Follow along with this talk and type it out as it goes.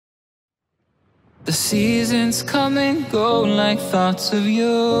The seasons come and go like thoughts of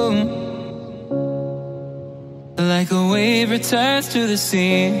you. Like a wave returns to the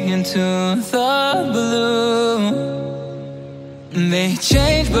sea into the blue. They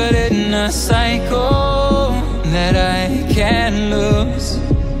change but in a cycle that I can't lose.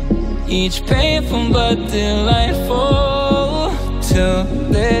 Each painful but delightful to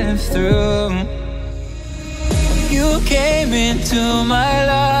live through. You came into my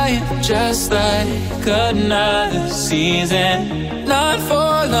life just like another season. Not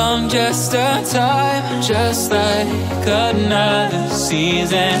for long, just a time, just like another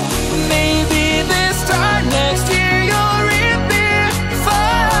season. Maybe this time next year you'll reappear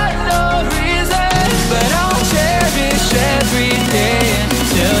for no reason. But I'll cherish every day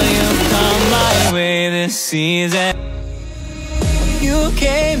until you come my way this season. You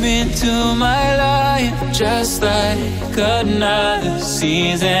came into my life just like another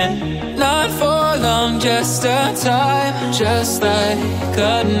season. Not for long, just a time, just like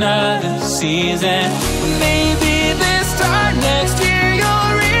another season. Maybe this time next year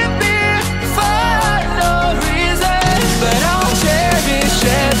you'll reappear for no reason. But I'll cherish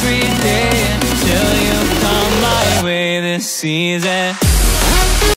every day until you come my way this season.